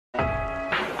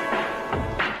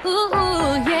Ooh,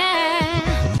 yeah.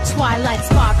 Twilight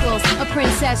sparkles, a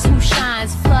princess who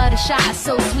shines. Fluttershy,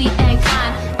 so sweet and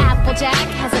kind. Applejack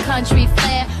has a country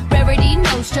flair. Rarity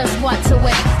knows just what to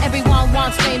wear. Everyone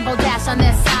wants Rainbow Dash on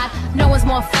their side. No one's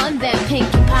more fun than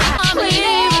Pinkie Pie. I'm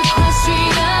leaving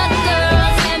Equestria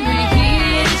girls and we're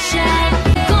here to shine.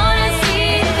 Gonna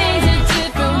see things a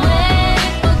different way.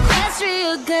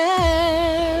 Equestria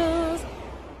girls.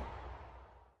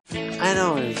 I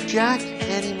don't know Jack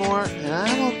anymore, and I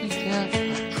will be Jack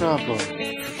of trouble.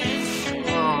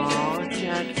 Aww,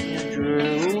 Jack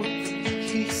Andrew.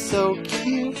 He's so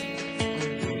cute.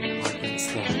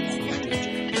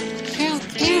 How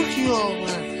dare you all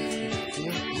run?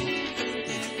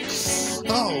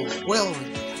 Oh, well.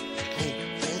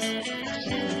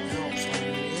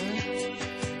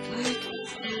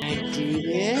 I do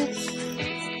this.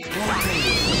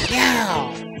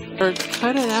 Yeah! Or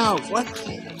cut it out. What's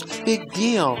the big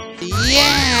deal?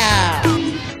 Yeah!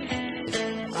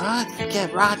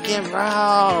 Rock and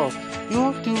roll. You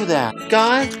won't do that.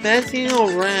 God's messing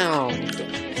around.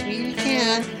 You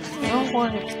can't. I don't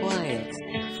want to play it.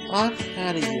 I'm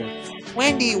out of here.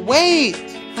 Wendy, wait!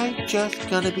 I'm just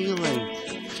gonna be late.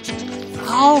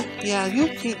 Oh, yeah, you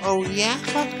can. Oh, yeah?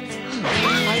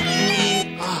 Hi,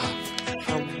 Judy.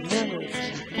 I'll never.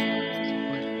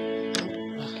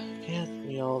 Can't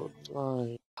be all the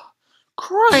time.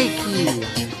 Crikey!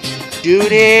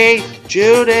 Judy!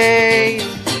 Judy!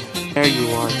 There you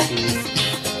are, Judy.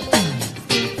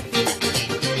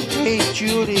 Hey,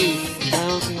 Judy!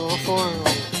 I'll be all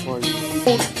for you.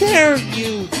 Oh, dare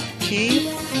you, Chief!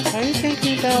 Are you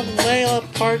thinking about Layla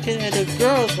Parton and the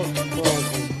girls of the club?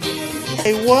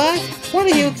 Hey, what? What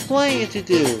are you explaining to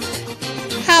do?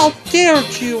 How dare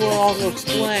you all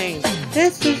explain?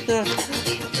 This is not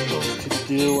supposed to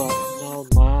do on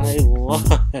my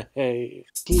life.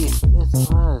 Chief,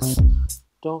 it's us.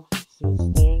 Don't you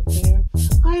stand there?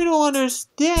 I don't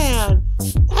understand.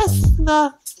 That's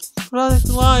not running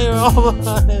liar all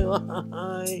my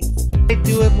life. I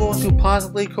do it what could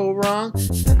possibly go wrong,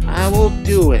 and I will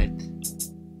do it.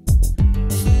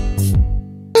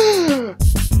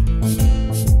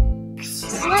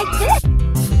 Like this.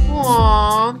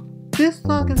 Aww, this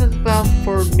song is about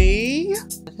for me.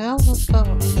 Now let's go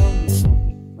tell you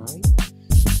something, right?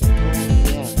 Oh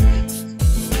yeah.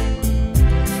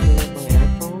 My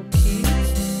headphone key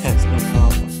has no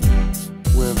problem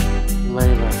with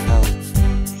Layla out.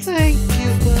 Thank you,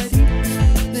 buddy.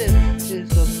 This is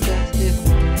the best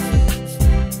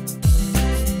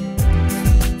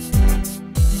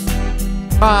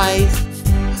Guys,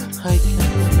 I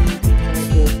can't believe I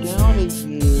go down to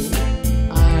you.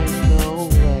 I know,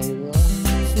 Layla.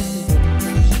 This is the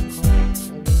first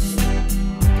time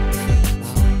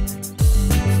I've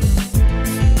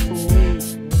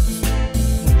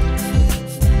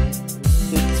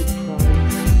big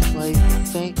surprise. Like,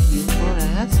 thank you for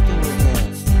asking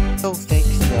that. I don't think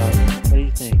so. What do you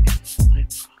think? I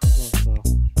promise so.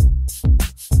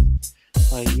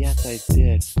 Yes, I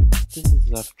did. This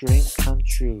is a dream come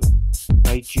true.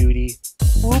 Right, Judy?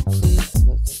 Oh, please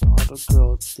listen, all the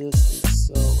girls. This is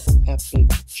so epic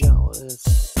jealous.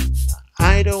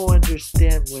 I don't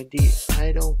understand, Wendy.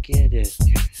 I don't get it.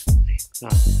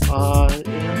 I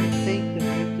think the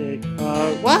music.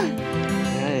 What?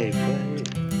 Hey, buddy.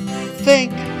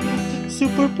 Think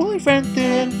super boyfriend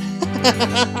then.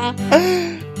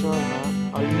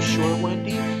 Are you sure,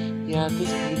 Wendy? Yeah,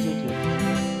 this music is.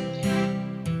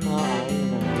 I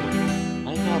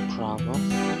know. I got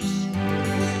problems.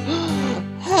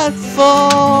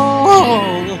 Headphone!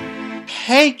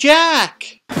 Hey,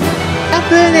 Jack!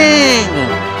 Happening!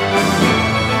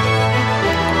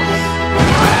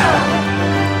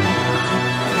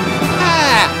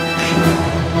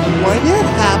 What did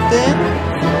happen?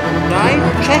 Guys,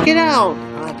 check it out!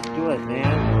 I have to do it,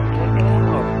 man.